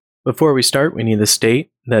Before we start, we need to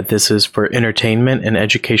state that this is for entertainment and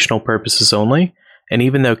educational purposes only, and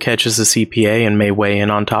even though Ketch is a CPA and may weigh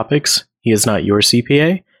in on topics, he is not your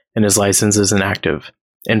CPA, and his license is inactive.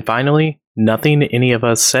 And finally, nothing any of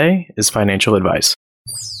us say is financial advice.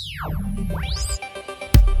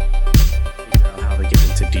 How they get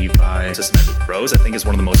into DeFi. Systematic pros, I think, is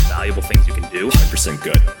one of the most valuable things you can do. 100%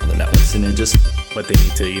 good on the networks, and then just What they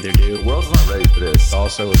need to either do. The world's not ready for this.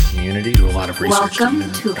 Also, a community. Do a lot of research.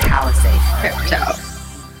 Welcome to Palisade Crypto.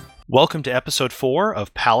 Welcome to episode 4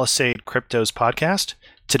 of Palisade Crypto's podcast.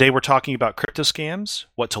 Today we're talking about crypto scams,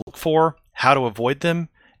 what to look for, how to avoid them,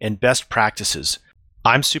 and best practices.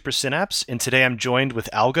 I'm Super Synapse, and today I'm joined with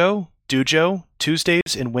Algo, Dujo,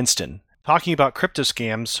 Tuesdays, and Winston. Talking about crypto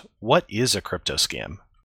scams, what is a crypto scam?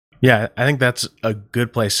 Yeah, I think that's a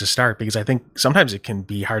good place to start because I think sometimes it can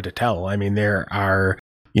be hard to tell. I mean, there are,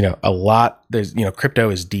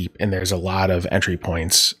 crypto is deep and there's a lot of entry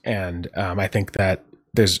points. And I think that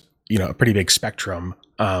there's, a pretty big spectrum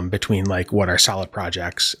between like what are solid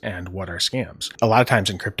projects and what are scams. A lot of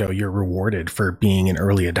times in crypto, you're rewarded for being an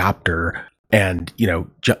early adopter and,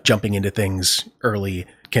 jumping into things early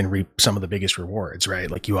can reap some of the biggest rewards, right?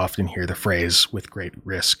 Like you often hear the phrase, with great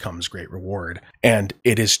risk comes great reward. And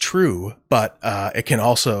it is true, but it can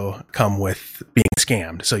also come with being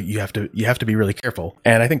scammed. So you have to be really careful.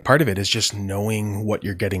 And I think part of it is just knowing what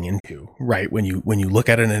you're getting into, right? When you look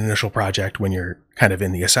at an initial project, when you're kind of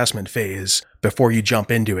in the assessment phase, before you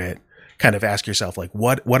jump into it, kind of ask yourself, like,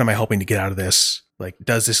 what am I hoping to get out of this? Like,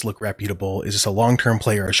 does this look reputable? Is this a long-term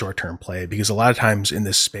play or a short-term play? Because a lot of times in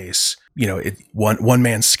this space, one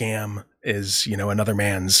man's scam is, another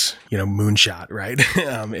man's, moonshot, right?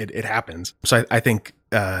 It happens. So I think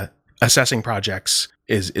assessing projects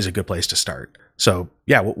is a good place to start. So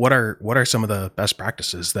yeah, what are some of the best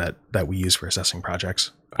practices that we use for assessing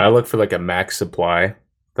projects? I look for like a max supply.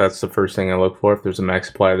 That's the first thing I look for. If there's a max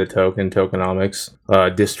supply of the token, tokenomics,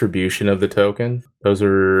 distribution of the token. Those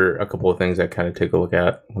are a couple of things I kind of take a look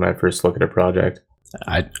at when I first look at a project.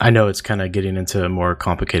 I know it's kind of getting into more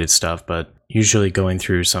complicated stuff, but usually going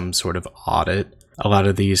through some sort of audit. A lot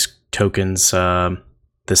of these tokens, the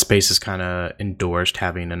space is kind of endorsed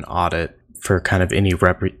having an audit for kind of any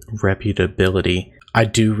reputability. I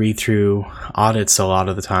do read through audits a lot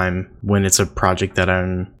of the time when it's a project that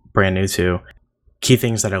I'm brand new to. Key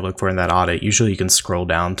things that I look for in that audit, usually you can scroll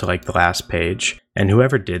down to like the last page, and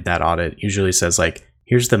whoever did that audit usually says like,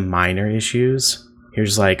 here's the minor issues,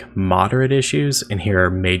 here's like moderate issues, and here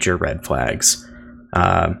are major red flags.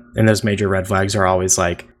 And those major red flags are always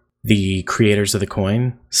like the creators of the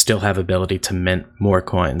coin still have ability to mint more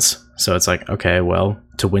coins. So it's like, okay, well,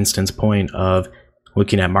 to Winston's point of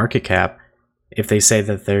looking at market cap, if they say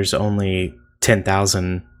that there's only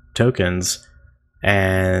 10,000 tokens,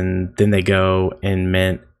 and then they go and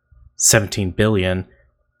mint 17 billion,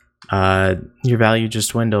 your value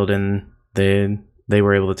just dwindled and they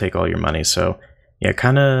were able to take all your money. So yeah,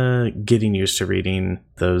 kind of getting used to reading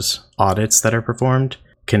those audits that are performed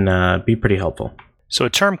can be pretty helpful. So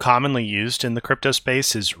a term commonly used in the crypto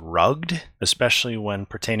space is rugged, especially when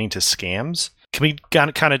pertaining to scams. Can we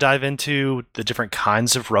kind of dive into the different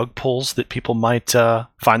kinds of rug pulls that people might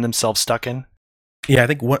find themselves stuck in? Yeah, I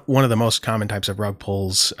think one of the most common types of rug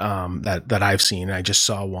pulls that I've seen, I just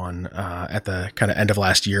saw one at the kind of end of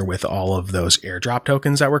last year with all of those airdrop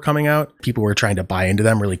tokens that were coming out. People were trying to buy into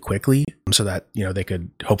them really quickly so that, they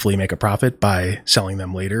could hopefully make a profit by selling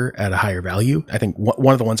them later at a higher value. I think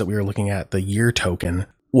one of the ones that we were looking at, the year token,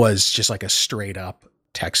 was just like a straight up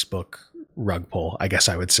textbook rug pull, I guess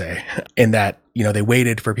I would say, in that, they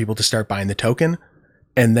waited for people to start buying the token,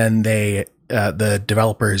 and then the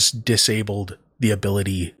developers disabled the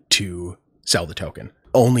ability to sell the token.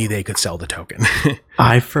 Only they could sell the token.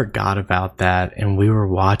 I forgot about that, and we were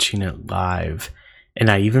watching it live, and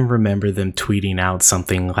I even remember them tweeting out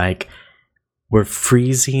something like, we're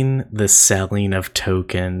freezing the selling of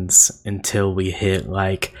tokens until we hit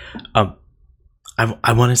like I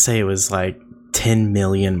want to say it was like 10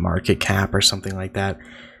 million market cap or something like that.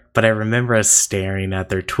 But I remember us staring at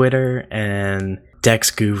their Twitter and Dex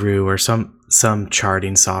Guru or some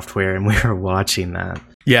charting software, and we were watching that.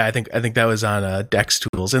 Yeah, I think that was on Dex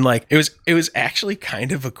Tools, and like it was actually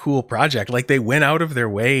kind of a cool project. Like they went out of their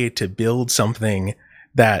way to build something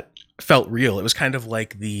that felt real. It was kind of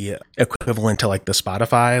like the equivalent to like the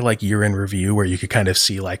Spotify like year in review, where you could kind of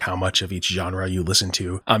see like how much of each genre you listen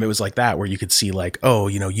to. It was like that, where you could see like, oh,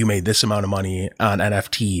 you made this amount of money on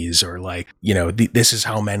NFTs, or like, this is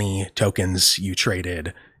how many tokens you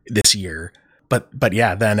traded this year. But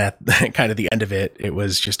yeah, then at kind of the end of it, it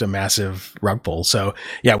was just a massive rug pull. So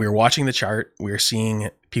yeah, we were watching the chart, we were seeing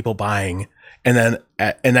people buying, And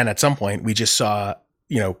then at some point we just saw,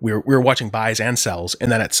 we were watching buys and sells.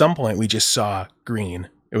 And then at some point we just saw green.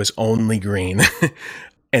 It was only green.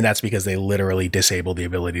 And that's because they literally disabled the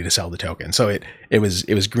ability to sell the token. So it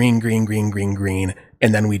was green, green, green, green, green.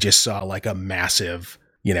 And then we just saw like a massive,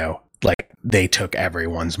 like they took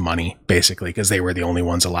everyone's money basically because they were the only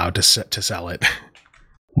ones allowed to sell it.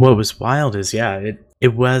 What was wild is,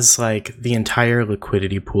 it was like the entire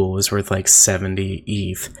liquidity pool was worth like 70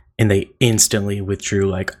 ETH, and they instantly withdrew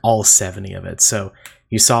like all 70 of it. So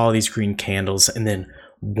you saw all these green candles, and then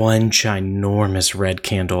one ginormous red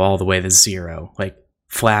candle all the way to zero, like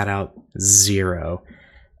flat out zero.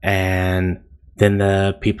 And then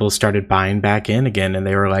the people started buying back in again, and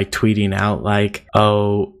they were like tweeting out like,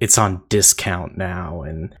 oh, it's on discount now,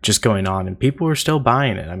 and just going on, and people were still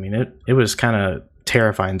buying it. I mean, it was kind of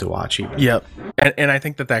terrifying to watch even. Yep. And I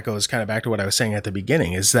think that goes kind of back to what I was saying at the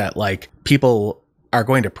beginning, is that like people are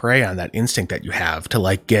going to prey on that instinct that you have to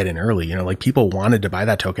like get in early. Like people wanted to buy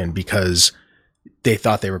that token because they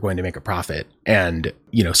thought they were going to make a profit. And,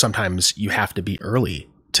 sometimes you have to be early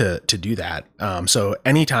to do that. So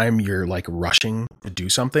anytime you're like rushing to do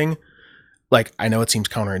something, like I know it seems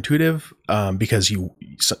counterintuitive because you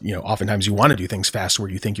oftentimes you want to do things fast where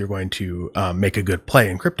you think you're going to make a good play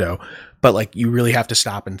in crypto, but like you really have to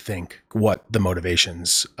stop and think what the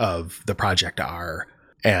motivations of the project are.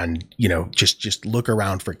 And, just look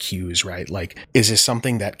around for cues, right? Like, is this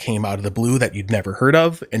something that came out of the blue that you'd never heard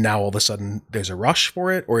of, and now all of a sudden there's a rush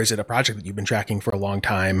for it? Or is it a project that you've been tracking for a long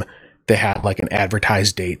time? They had like an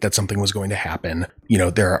advertised date that something was going to happen.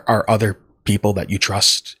 There are other people that you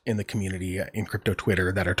trust in the community in crypto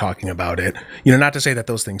Twitter that are talking about it. Not to say that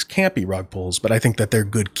those things can't be rug pulls, but I think that they're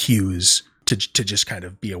good cues to just kind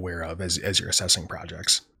of be aware of as you're assessing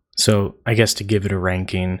projects. So I guess to give it a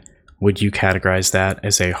ranking, would you categorize that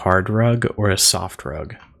as a hard rug or a soft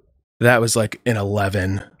rug? That was like an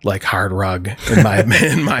 11, like hard rug in my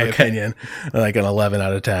okay. opinion, like an 11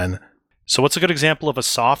 out of 10. So what's a good example of a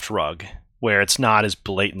soft rug where it's not as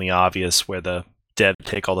blatantly obvious, where the dev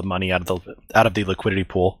take all the money out of the liquidity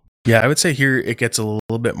pool? Yeah, I would say here it gets a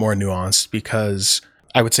little bit more nuanced, because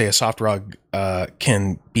I would say a soft rug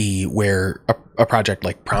can be where a project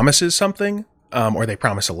like promises something, or they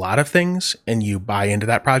promise a lot of things, and you buy into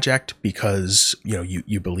that project because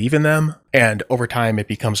you believe in them, and over time it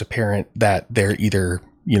becomes apparent that they're either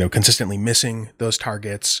consistently missing those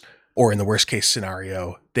targets, or in the worst case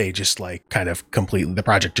scenario they just like kind of completely, the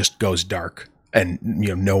project just goes dark and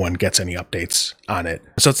no one gets any updates on it.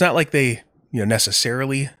 So it's not like they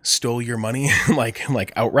necessarily stole your money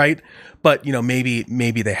like outright, but maybe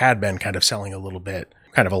they had been kind of selling a little bit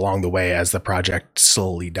kind of along the way as the project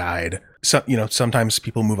slowly died. So sometimes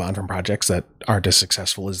people move on from projects that aren't as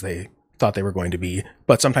successful as they thought they were going to be,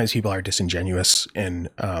 but sometimes people are disingenuous in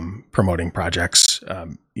promoting projects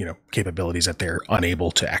capabilities that they're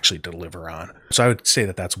unable to actually deliver on. So I would say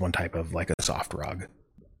that that's one type of like a soft rug.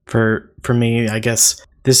 For me, I guess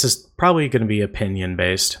this is probably going to be opinion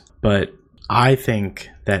based, but I think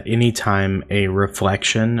that anytime a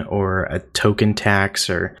reflection or a token tax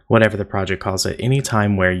or whatever the project calls it,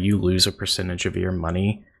 anytime where you lose a percentage of your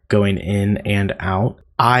money going in and out,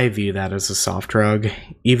 I view that as a soft rug,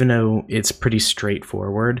 even though it's pretty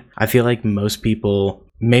straightforward. I feel like most people,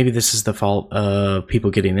 maybe this is the fault of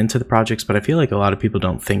people getting into the projects, but I feel like a lot of people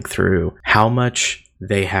don't think through how much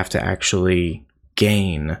they have to actually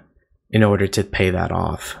gain in order to pay that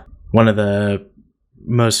off. One of the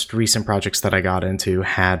most recent projects that I got into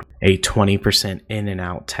had a 20% in and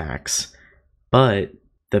out tax, but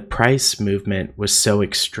the price movement was so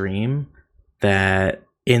extreme that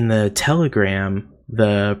in the Telegram,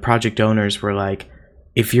 the project owners were like,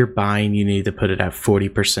 if you're buying, you need to put it at 40%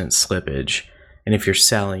 slippage. And if you're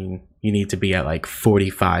selling, you need to be at like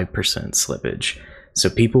 45% slippage. So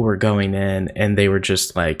people were going in and they were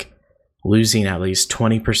just like losing at least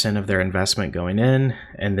 20% of their investment going in,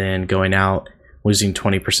 and then going out losing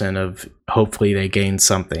 20% of, hopefully they gain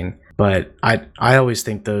something. But I always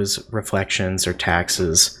think those reflections or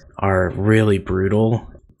taxes are really brutal.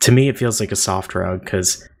 To me, it feels like a soft rug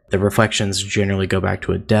because the reflections generally go back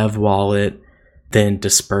to a dev wallet, then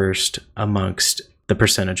dispersed amongst the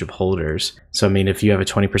percentage of holders. So, I mean, if you have a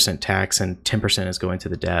 20% tax and 10% is going to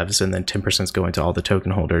the devs and then 10% is going to all the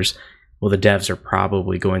token holders, well, the devs are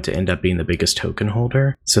probably going to end up being the biggest token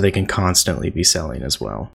holder, so they can constantly be selling as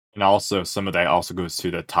well. And also, some of that also goes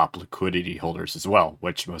to the top liquidity holders as well,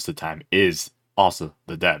 which most of the time is also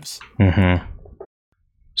the devs. Mm-hmm.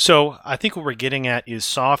 So I think what we're getting at is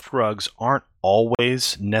soft rugs aren't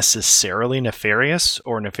always necessarily nefarious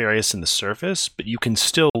or nefarious in the surface, but you can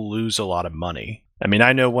still lose a lot of money. I mean,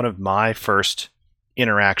 I know one of my first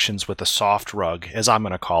interactions with a soft rug, as I'm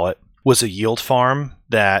going to call it, was a yield farm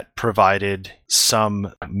that provided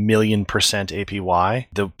some 1,000,000% APY.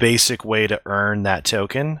 The basic way to earn that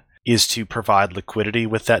token is to provide liquidity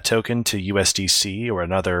with that token to USDC or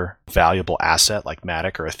another valuable asset like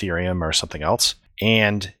Matic or Ethereum or something else.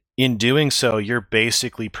 And in doing so, you're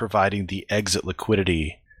basically providing the exit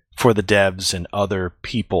liquidity for the devs and other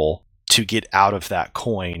people to get out of that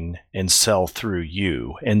coin and sell through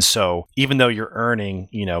you. And so even though you're earning,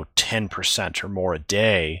 10% or more a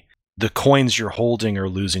day, the coins you're holding are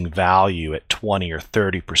losing value at 20 or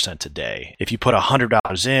 30% a day. If you put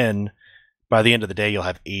 $100 in, by the end of the day, you'll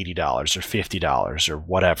have $80 or $50 or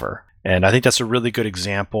whatever. And I think that's a really good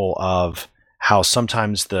example of how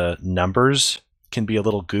sometimes the numbers can be a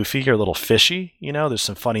little goofy or a little fishy. There's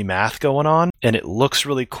some funny math going on and it looks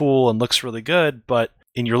really cool and looks really good,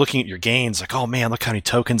 and you're looking at your gains like, oh man, look how many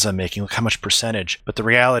tokens I'm making, look how much percentage. But the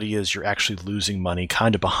reality is you're actually losing money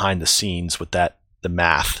kind of behind the scenes with the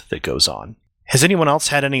math that goes on. Has anyone else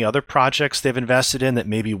had any other projects they've invested in that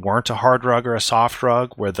maybe weren't a hard rug or a soft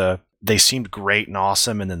rug where they seemed great and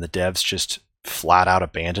awesome and then the devs just flat out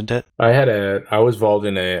abandoned it? I was involved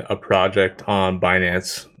in a project on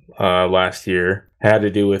Binance last year. It had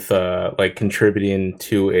to do with contributing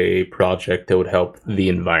to a project that would help the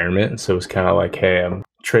environment. So it was kind of like, hey, I'm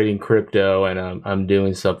trading crypto and I'm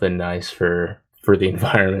doing something nice for the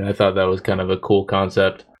environment. I thought that was kind of a cool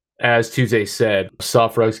concept. As Tuesday said,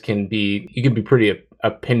 soft rugs you can be pretty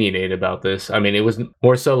opinionated about this. I mean, it was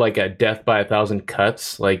more so like a death by 1,000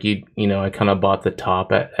 cuts. Like I kind of bought the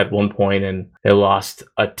top at one point and it lost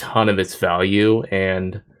a ton of its value.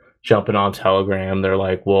 And jumping on Telegram, they're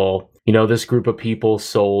like, well, this group of people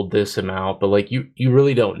sold this amount, but like you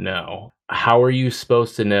really don't know. How are you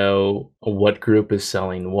supposed to know what group is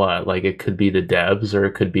selling what? Like it could be the devs or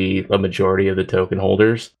it could be a majority of the token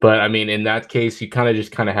holders. But I mean, in that case, you kind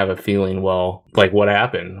of have a feeling, well, like what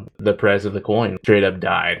happened? The price of the coin straight up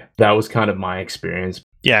died. That was kind of my experience.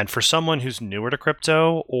 Yeah, and for someone who's newer to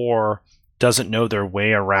crypto or doesn't know their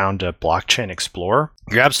way around a blockchain explorer,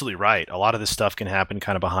 you're absolutely right. A lot of this stuff can happen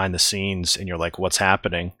kind of behind the scenes and you're like, what's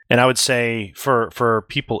happening? And I would say for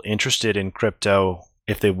people interested in crypto,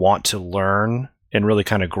 if they want to learn and really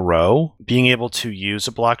kind of grow, being able to use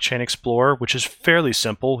a blockchain explorer, which is fairly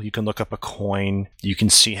simple. You can look up a coin, you can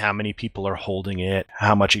see how many people are holding it,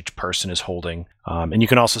 how much each person is holding, and you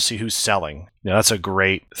can also see who's selling. That's a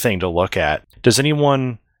great thing to look at. Has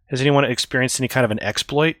anyone experienced any kind of an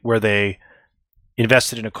exploit where they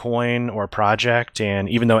invested in a coin or a project and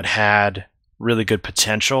even though it had really good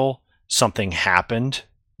potential, something happened,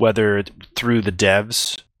 whether through the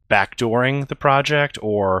devs backdooring the project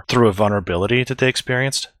or through a vulnerability that they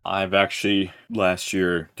experienced? I've actually last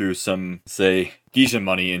year threw some, decent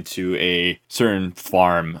money into a certain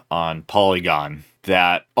farm on Polygon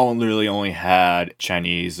that literally only had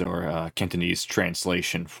Chinese or Cantonese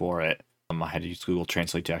translation for it. I had to use Google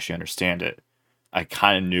Translate to actually understand it. I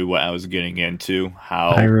kind of knew what I was getting into.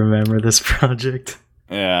 I remember this project.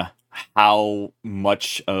 Yeah. How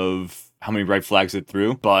many red flags it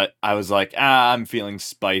threw, but I was like, I'm feeling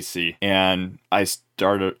spicy. And I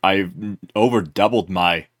over doubled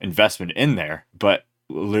my investment in there, but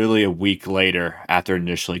literally a week later after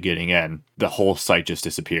initially getting in, the whole site just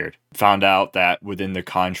disappeared. Found out that within the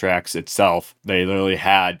contracts itself, they literally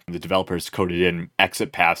had the developers coded in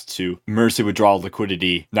exit paths to mercy withdrawal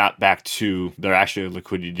liquidity, not back to their actual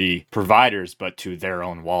liquidity providers, but to their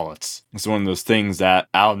own wallets. It's one of those things that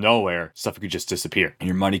out of nowhere, stuff could just disappear. And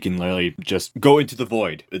your money can literally just go into the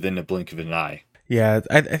void within the blink of an eye. Yeah,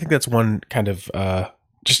 I think that's one kind of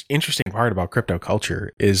just interesting part about crypto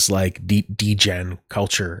culture is like degen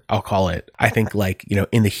culture, I'll call it. I think like,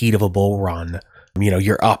 in the heat of a bull run,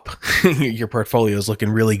 you're up, your portfolio is looking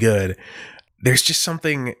really good. There's just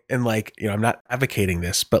something, and like, I'm not advocating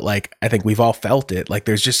this, but like, I think we've all felt it. Like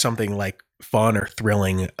there's just something like fun or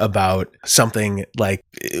thrilling about something like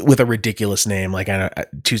with a ridiculous name. Like I know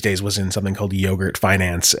Tuesdays was in something called Yogurt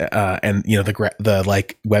Finance, and the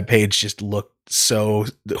like webpage just looked so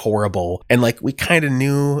horrible, and like we kind of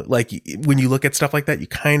knew, like when you look at stuff like that, you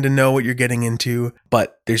kind of know what you're getting into,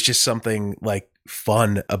 but there's just something like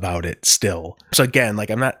fun about it still. So again, like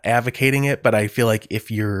I'm not advocating it, but I feel like if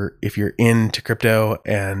you're into crypto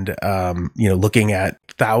and looking at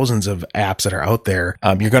thousands of apps that are out there,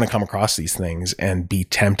 you're going to come across these things and be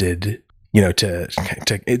tempted, to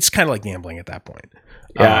it's kind of like gambling at that point.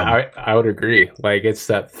 Yeah, I would agree. Like it's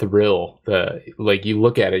that thrill. Like you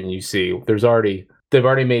look at it and you see they've already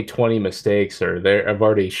made 20 mistakes, or I've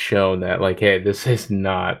already shown that like, hey, this is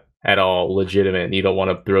not at all legitimate. You don't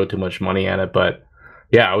want to throw too much money at it, but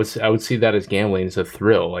Yeah, I would see that as gambling as a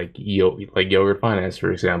thrill, like like yogurt finance,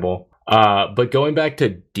 for example. But going back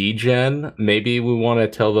to degen, maybe we want to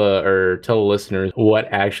tell the listeners what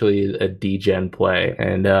actually is a degen play,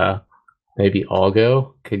 and maybe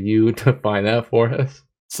Algo, could you define that for us?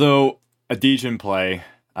 So a degen play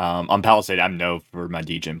on Palisade, I'm known for my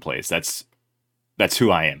degen plays. That's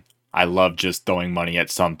who I am. I love just throwing money at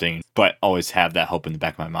something, but always have that hope in the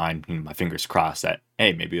back of my mind, my fingers crossed that,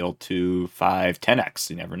 hey, maybe it'll 2, 5, 10x.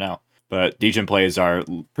 You never know. But degen plays are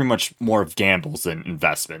pretty much more of gambles than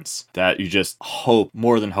investments that you just hope,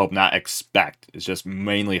 more than hope, not expect. It's just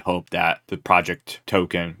mainly hope that the project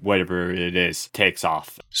token, whatever it is, takes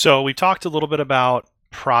off. So we talked a little bit about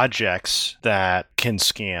projects that can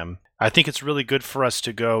scam. I think it's really good for us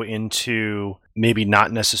to go into maybe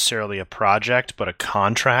not necessarily a project, but a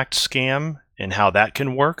contract scam and how that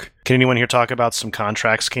can work. Can anyone here talk about some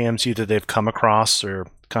contract scams either they've come across or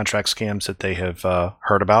contract scams that they have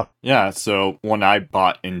heard about? Yeah, so one I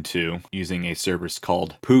bought into using a service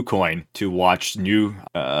called PooCoin to watch new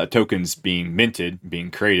tokens being minted, being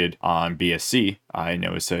created on BSC. I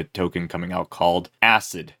noticed a token coming out called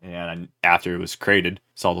Acid, and after it was created,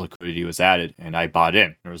 saw the liquidity was added, and I bought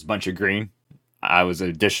in. There was a bunch of green. I was an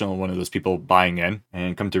additional one of those people buying in,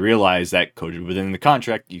 and come to realize that coded within the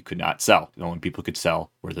contract, you could not sell. The only people could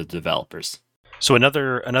sell were the developers. So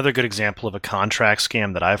another good example of a contract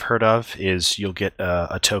scam that I've heard of is you'll get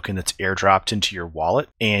a token that's airdropped into your wallet,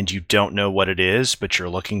 and you don't know what it is, but you're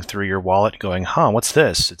looking through your wallet going, what's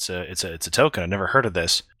this? It's a token. I've never heard of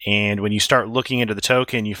this. And when you start looking into the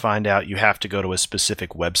token, you find out you have to go to a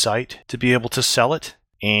specific website to be able to sell it.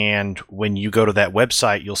 And when you go to that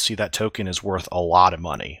website, you'll see that token is worth a lot of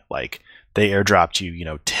money. Like they airdropped you,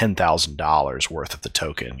 $10,000 worth of the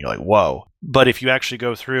token. You're like, whoa. But if you actually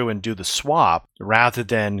go through and do the swap, rather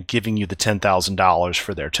than giving you the $10,000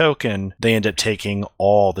 for their token, they end up taking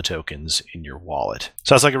all the tokens in your wallet.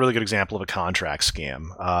 So that's like a really good example of a contract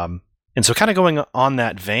scam. And so kind of going on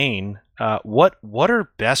that vein, what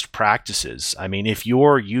are best practices? I mean, if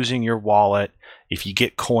you're using your wallet, if you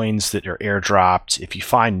get coins that are airdropped, if you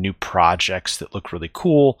find new projects that look really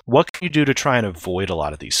cool, what can you do to try and avoid a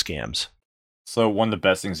lot of these scams? So one of the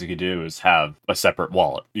best things you could do is have a separate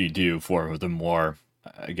wallet. You do for the more,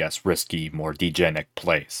 risky, more degenic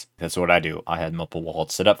plays. That's what I do. I had multiple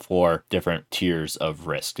wallets set up for different tiers of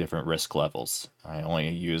risk, different risk levels. I only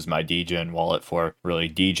use my degen wallet for really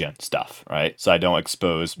degen stuff, right? So I don't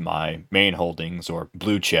expose my main holdings or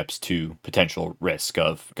blue chips to potential risk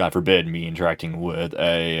of, God forbid, me interacting with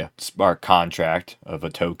a smart contract of a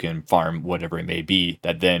token farm, whatever it may be,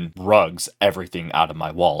 that then rugs everything out of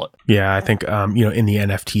my wallet. Yeah, I think in the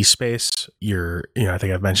NFT space, I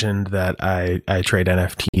think I've mentioned that I trade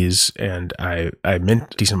NFTs and I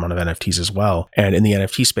mint a decent amount of NFTs as well. And in the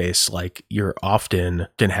NFT space, like you're often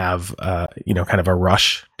can have kind of a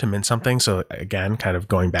rush to mint something. So again, kind of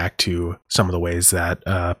going back to some of the ways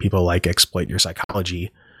that people like exploit your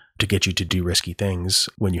psychology to get you to do risky things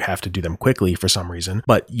when you have to do them quickly for some reason.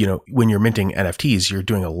 But, when you're minting NFTs, you're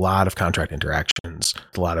doing a lot of contract interactions,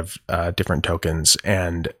 a lot of different tokens.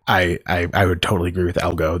 And I would totally agree with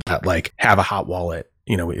Algo that like have a hot wallet.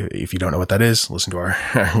 If you don't know what that is, listen to our,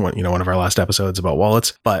 one of our last episodes about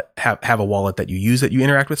wallets, but have a wallet that you use that you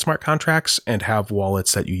interact with smart contracts and have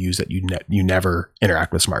wallets that you use that you never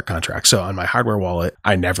interact with smart contracts. So on my hardware wallet,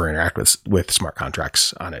 I never interact with smart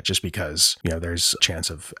contracts on it just because, there's a chance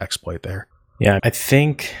of exploit there. Yeah, I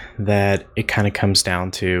think that it kind of comes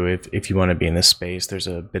down to if you want to be in this space, there's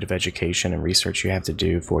a bit of education and research you have to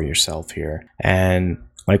do for yourself here. And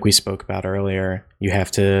like we spoke about earlier, you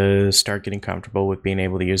have to start getting comfortable with being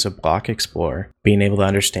able to use a block explorer, being able to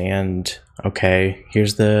understand, okay,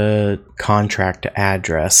 here's the contract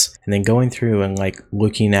address, and then going through and like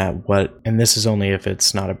looking at and this is only if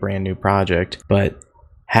it's not a brand new project, but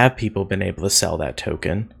have people been able to sell that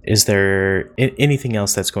token? Is there anything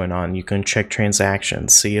else that's going on? You can check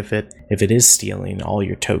transactions, see if it is stealing all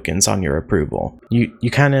your tokens on your approval. You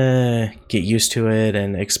kind of get used to it,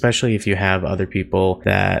 and especially if you have other people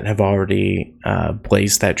that have already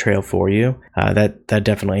blazed that trail for you, that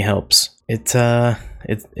definitely helps. It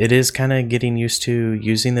is kind of getting used to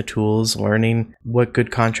using the tools, learning what good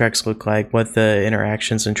contracts look like, what the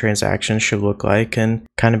interactions and transactions should look like, and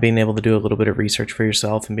kind of being able to do a little bit of research for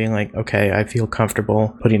yourself and being like, okay, I feel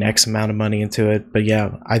comfortable putting X amount of money into it. But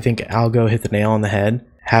yeah, I think Algo hit the nail on the head.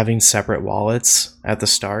 Having separate wallets at the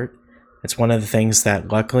start It's one of the things that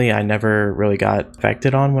luckily I never really got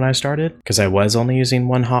affected on when I started because I was only using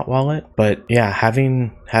one hot wallet. But yeah,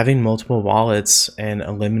 having multiple wallets and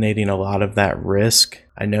eliminating a lot of that risk.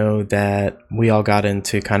 I know that we all got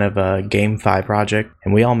into kind of a GameFi project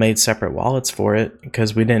and we all made separate wallets for it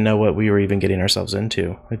because we didn't know what we were even getting ourselves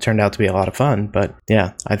into. It turned out to be a lot of fun, but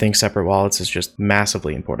yeah, I think separate wallets is just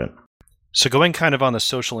massively important. So going kind of on the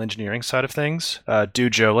social engineering side of things,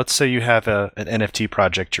 Dujo, let's say you have an NFT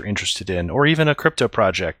project you're interested in, or even a crypto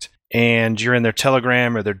project, and you're in their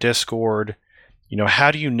Telegram or their Discord.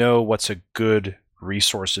 How do you know what's a good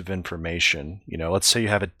resource of information? Let's say you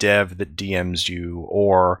have a dev that DMs you,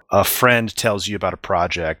 or a friend tells you about a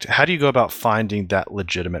project. How do you go about finding that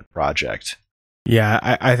legitimate project? Yeah,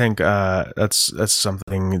 I think that's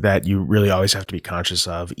something that you really always have to be conscious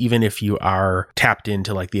of, even if you are tapped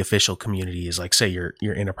into like the official communities. Like, say you're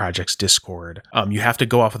in a project's Discord, you have to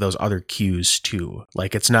go off of those other cues too.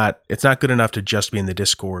 Like, it's not good enough to just be in the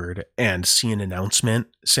Discord and see an announcement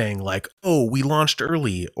saying like, "Oh, we launched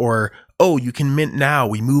early," or "Oh, you can mint now.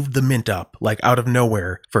 We moved the mint up," like out of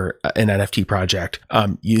nowhere for an NFT project.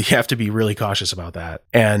 You have to be really cautious about that.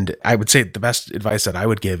 And I would say the best advice that I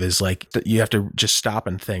would give is like you have to just stop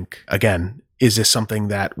and think again. Is this something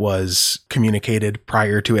that was communicated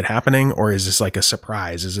prior to it happening, or is this like a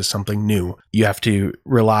surprise? Is this something new? You have to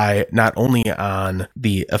rely not only on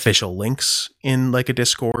the official links in like a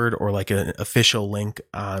Discord or like an official link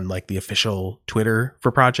on like the official Twitter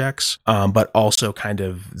for projects, but also kind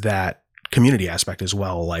of that community aspect as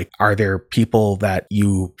well. Like, are there people that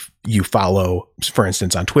you follow, for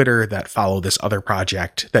instance, on Twitter that follow this other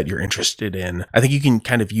project that you're interested in? I think you can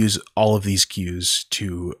kind of use all of these cues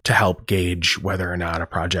to help gauge whether or not a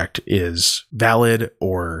project is valid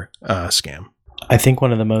or a scam. I think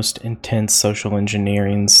one of the most intense social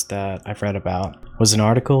engineerings that I've read about was an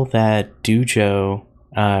article that Dujo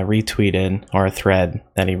retweeted, or a thread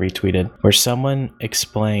that he retweeted, where someone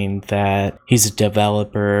explained that he's a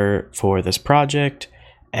developer for this project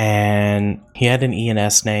and he had an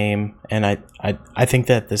ENS name. And I think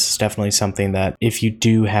that this is definitely something that if you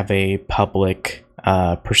do have a public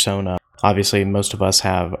persona, obviously most of us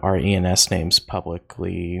have our ENS names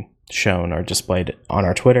publicly shown or displayed on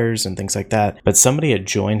our Twitters and things like that. But somebody had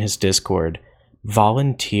joined his Discord,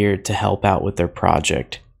 volunteered to help out with their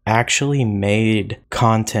project, actually made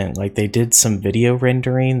content, like they did some video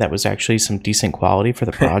rendering that was actually some decent quality for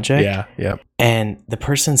the project. Yeah. And the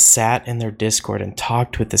person sat in their Discord and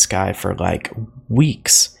talked with this guy for like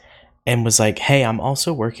weeks and was like, "Hey, I'm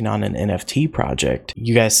also working on an NFT project.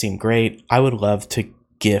 You guys seem great. I would love to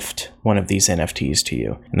gift one of these NFTs to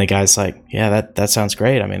you." And the guy's like, "Yeah, that sounds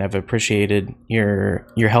great. I mean, I've appreciated your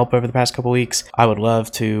help over the past couple weeks. I would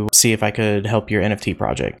love to see if I could help your NFT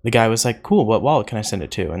project." The guy was like, "Cool, what wallet can I send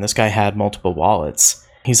it to?" And this guy had multiple wallets.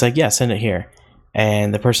 He's like, "Yeah, send it here."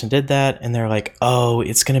 And the person did that, and they're like, "Oh,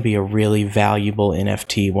 it's going to be a really valuable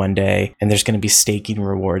NFT one day, and there's going to be staking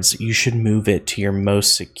rewards. You should move it to your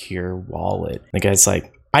most secure wallet." And the guy's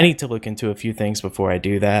like, "I need to look into a few things before I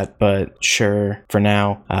do that, but sure, for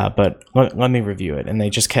now, but let me review it." And they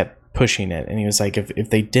just kept pushing it. And he was like, if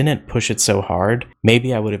they didn't push it so hard,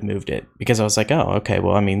 maybe I would have moved it. Because I was like, oh, okay,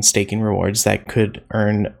 well, I mean, staking rewards, that could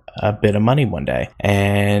earn a bit of money one day.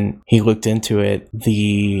 And he looked into it.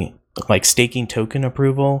 The like staking token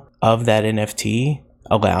approval of that NFT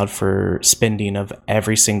allowed for spending of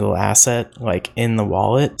every single asset like in the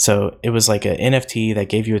wallet. So it was like an NFT that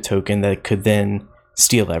gave you a token that could then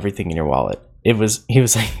steal everything in your wallet. He was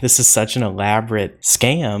like, "This is such an elaborate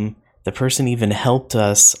scam. The person even helped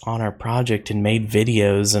us on our project and made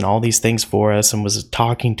videos and all these things for us and was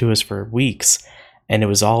talking to us for weeks. And it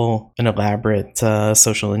was all an elaborate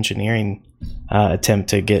social engineering attempt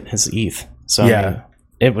to get his ETH." So yeah. I mean,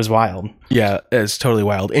 it was wild. Yeah, it's totally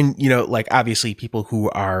wild. And, like obviously people who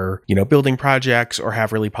are, building projects or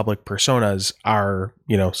have really public personas are,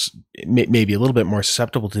 maybe a little bit more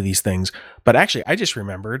susceptible to these things. But actually, I just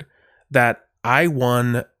remembered that I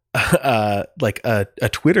won like a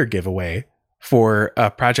Twitter giveaway for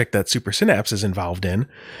a project that Super Synapse is involved in.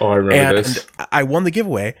 Oh, I remember this. I won the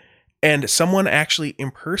giveaway, and someone actually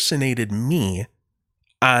impersonated me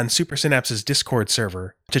on Super Synapse's Discord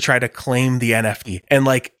server to try to claim the NFT. And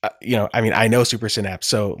like, I mean, I know Super Synapse,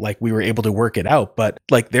 so like we were able to work it out, but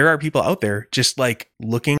like there are people out there just like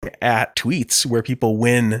looking at tweets where people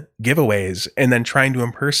win giveaways and then trying to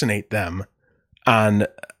impersonate them on,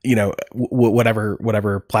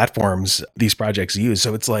 whatever platforms these projects use.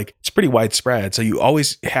 So it's like, it's pretty widespread. So you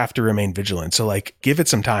always have to remain vigilant. So like, give it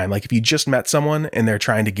some time. Like if you just met someone and they're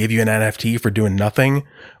trying to give you an NFT for doing nothing,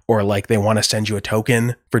 or like they want to send you a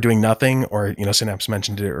token for doing nothing, or, Synapse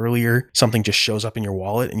mentioned it earlier, something just shows up in your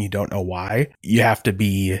wallet and you don't know why, you have to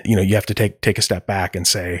be, you have to take a step back and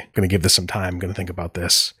say, I'm going to give this some time. I'm going to think about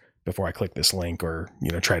this before I click this link or,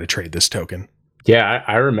 try to trade this token. Yeah,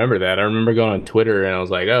 I remember that. I remember going on Twitter and I was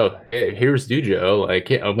like, "Oh, hey, here's Dujo. Like,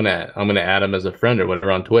 yeah, I'm gonna add him as a friend or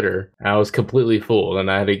whatever on Twitter." I was completely fooled, and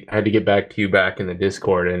I had to get back to you back in the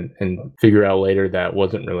Discord and figure out later that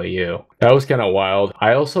wasn't really you. That was kind of wild.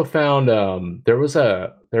 I also found there was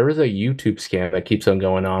a YouTube scam that keeps on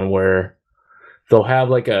going on where they'll have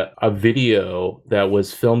like a video that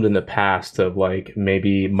was filmed in the past of like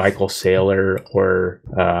maybe Michael Saylor or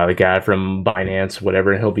the guy from Binance,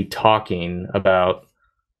 whatever, and he'll be talking about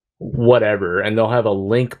whatever, and they'll have a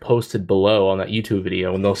link posted below on that YouTube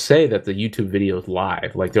video, and they'll say that the YouTube video is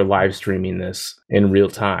live, like they're live streaming this in real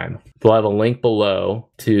time. They'll have a link below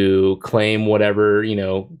to claim whatever,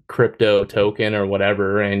 crypto token or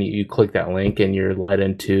whatever, and you click that link and you're led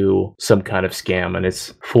into some kind of scam, and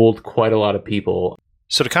it's fooled quite a lot of people.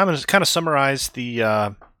 So to kind of summarize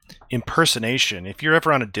the impersonation, if you're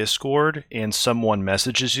ever on a Discord and someone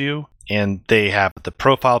messages you and they have the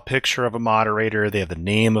profile picture of a moderator, they have the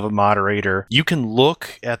name of a moderator, you can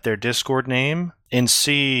look at their Discord name and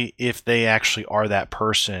see if they actually are that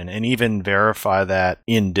person, and even verify that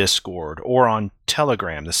in Discord or on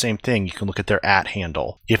Telegram. The same thing, you can look at their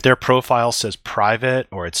 @handle. If their profile says private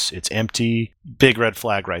or it's empty, big red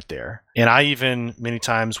flag right there. And I even many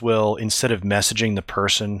times will, instead of messaging the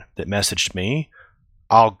person that messaged me,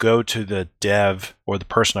 I'll go to the dev or the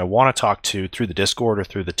person I want to talk to through the Discord or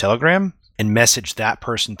through the Telegram and message that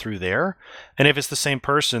person through there. And if it's the same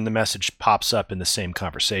person, the message pops up in the same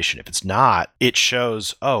conversation. If it's not, it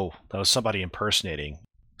shows, oh, that was somebody impersonating.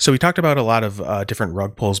 So we talked about a lot of different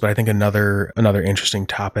rug pulls, but I think another interesting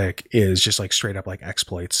topic is just like straight up like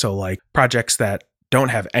exploits. So like projects that don't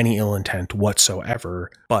have any ill intent whatsoever,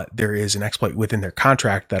 but there is an exploit within their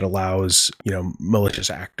contract that allows, malicious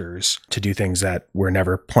actors to do things that were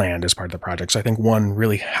never planned as part of the project. So I think one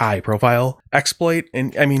really high profile exploit,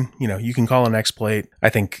 and I mean, you can call it an exploit. I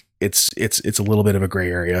think it's a little bit of a gray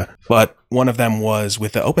area, but one of them was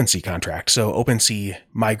with the OpenSea contract. So OpenSea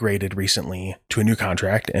migrated recently to a new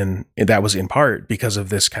contract, and that was in part because of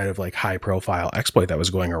this kind of like high profile exploit that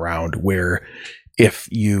was going around, where if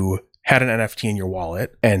you had an NFT in your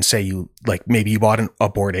wallet and say you like maybe you bought a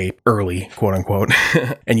Bored Ape early, quote unquote,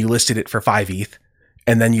 and you listed it for 5 ETH,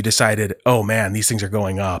 and then you decided, oh man, these things are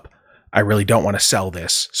going up, I really don't want to sell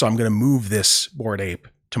this, so I'm going to move this Bored Ape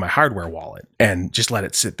to my hardware wallet and just let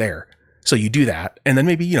it sit there. So you do that, and then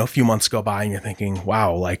maybe a few months go by and you're thinking,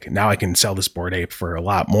 wow, like now I can sell this Bored Ape for a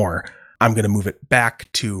lot more. I'm going to move it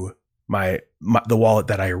back to the wallet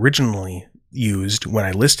that I originally used when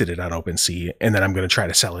I listed it on OpenSea, and then I'm going to try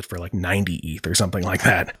to sell it for like 90 ETH or something like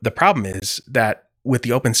that. The problem is that with the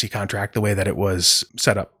OpenSea contract, the way that it was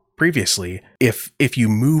set up previously, if you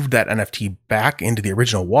moved that NFT back into the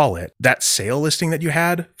original wallet, that sale listing that you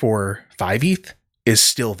had for 5 ETH is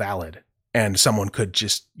still valid, and someone could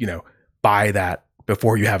just, buy that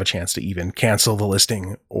before you have a chance to even cancel the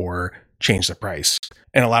listing or change the price.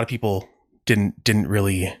 And a lot of people didn't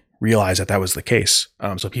really realize that was the case.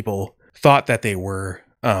 So people thought that they were,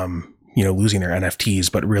 losing their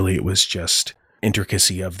NFTs, but really it was just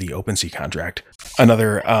intricacy of the OpenSea contract.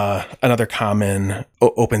 Another common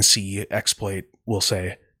OpenSea exploit, we'll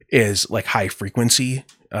say, is like high frequency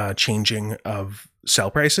changing of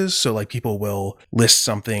sell prices. So like people will list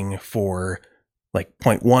something for like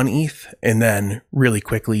 0.1 ETH and then really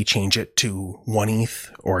quickly change it to 1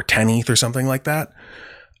 ETH or 10 ETH or something like that.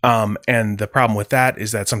 And the problem with that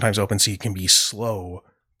is that sometimes OpenSea can be slow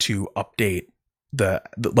to update the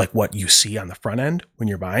like what you see on the front end when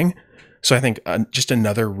you're buying. So I think just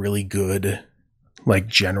another really good like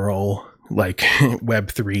general like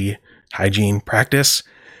Web3 hygiene practice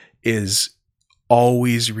is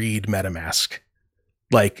always read MetaMask.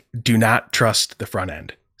 Like, do not trust the front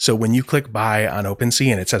end. So when you click buy on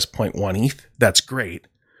OpenSea and it says 0.1 ETH, that's great.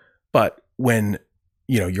 But when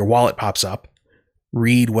your wallet pops up,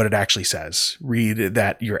 read what it actually says. Read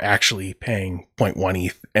that you're actually paying 0.1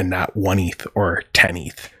 ETH and not 1 ETH or 10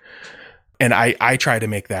 ETH. And I try to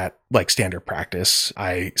make that like standard practice.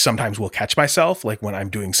 I sometimes will catch myself like when I'm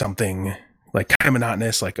doing something like kind of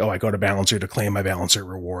monotonous, like, oh, I go to Balancer to claim my Balancer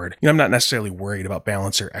reward. I'm not necessarily worried about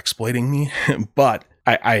Balancer exploiting me, but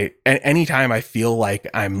I anytime I feel like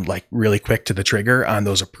I'm like really quick to the trigger on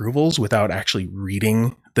those approvals without actually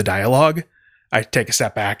reading the dialogue, I take a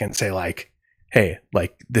step back and say like, hey,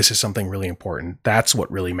 like this is something really important. That's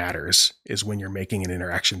what really matters, is when you're making an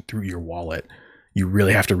interaction through your wallet, you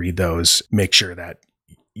really have to read those, make sure that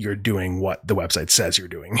you're doing what the website says you're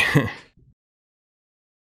doing.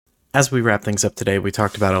 As we wrap things up today, we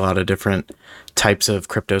talked about a lot of different types of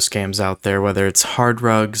crypto scams out there, whether it's hard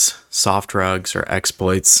rugs, soft rugs, or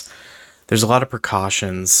exploits. There's a lot of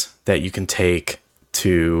precautions that you can take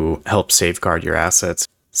to help safeguard your assets.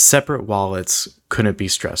 Separate wallets couldn't be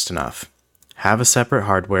stressed enough. Have a separate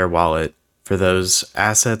hardware wallet for those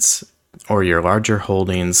assets or your larger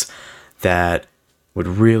holdings that would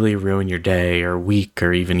really ruin your day or week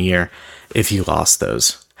or even year if you lost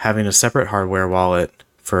those. Having a separate hardware wallet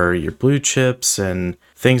for your blue chips and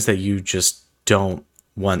things that you just don't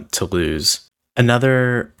want to lose.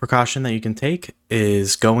 Another precaution that you can take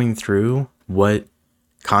is going through what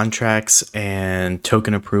contracts and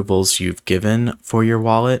token approvals you've given for your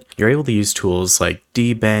wallet. You're able to use tools like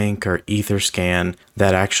DBank or Etherscan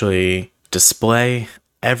that actually display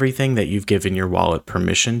everything that you've given your wallet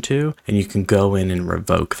permission to, and you can go in and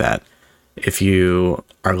revoke that. If you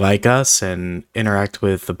are like us and interact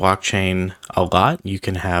with the blockchain a lot, you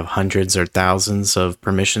can have hundreds or thousands of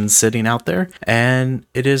permissions sitting out there, and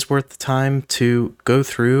it is worth the time to go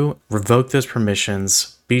through, revoke those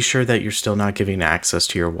permissions, be sure that you're still not giving access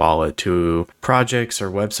to your wallet to projects or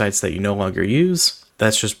websites that you no longer use.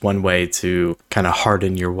 That's just one way to kind of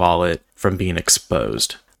harden your wallet from being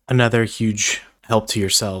exposed. Another huge help to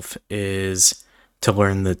yourself is to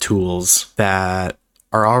learn the tools that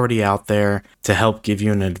are already out there to help give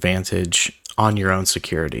you an advantage on your own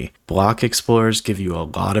security. Block explorers give you a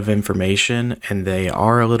lot of information, and they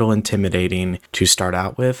are a little intimidating to start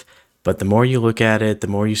out with. But the more you look at it, the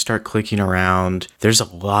more you start clicking around, there's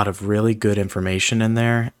a lot of really good information in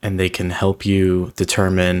there, and they can help you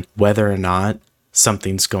determine whether or not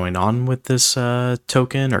something's going on with this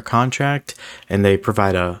token or contract, and they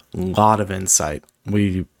provide a lot of insight.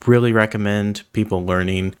 We really recommend people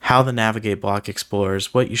learning how to navigate block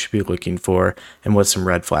explorers, what you should be looking for, and what some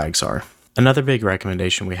red flags are. Another big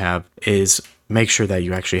recommendation we have is make sure that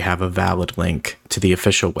you actually have a valid link to the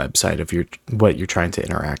official website of what you're trying to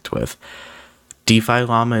interact with. DeFi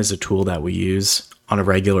Llama is a tool that we use on a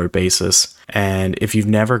regular basis, and if you've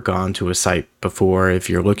never gone to a site before, if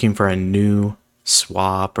you're looking for a new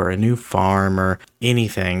swap or a new farm or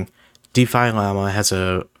anything, DeFi Llama has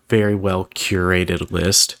a very well curated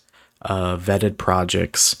list of vetted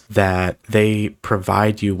projects that they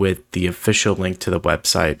provide you with the official link to the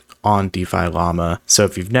website on DeFi Llama. So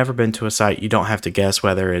if you've never been to a site, you don't have to guess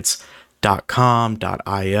whether it's .com,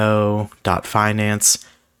 .io, .finance.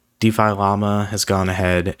 DeFi Llama has gone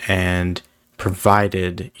ahead and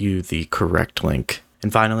provided you the correct link.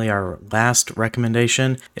 And finally, our last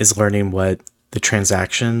recommendation is learning what the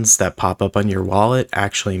transactions that pop up on your wallet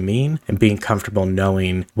actually mean, and being comfortable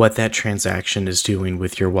knowing what that transaction is doing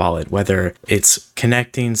with your wallet, whether it's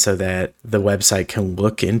connecting so that the website can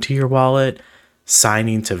look into your wallet,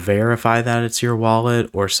 signing to verify that it's your wallet,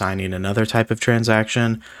 or signing another type of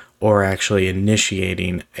transaction, or actually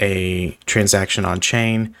initiating a transaction on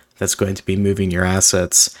chain that's going to be moving your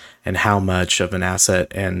assets, and how much of an asset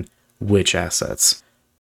and which assets.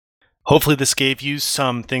 Hopefully this gave you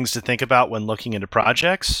some things to think about when looking into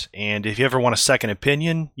projects. And if you ever want a second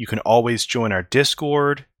opinion, you can always join our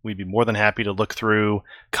Discord. We'd be more than happy to look through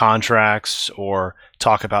contracts or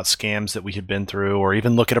talk about scams that we have been through, or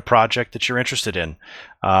even look at a project that you're interested in.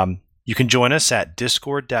 You can join us at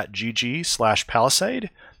discord.gg/Palisade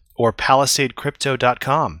or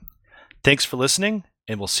palisadecrypto.com. Thanks for listening,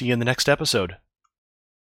 and we'll see you in the next episode.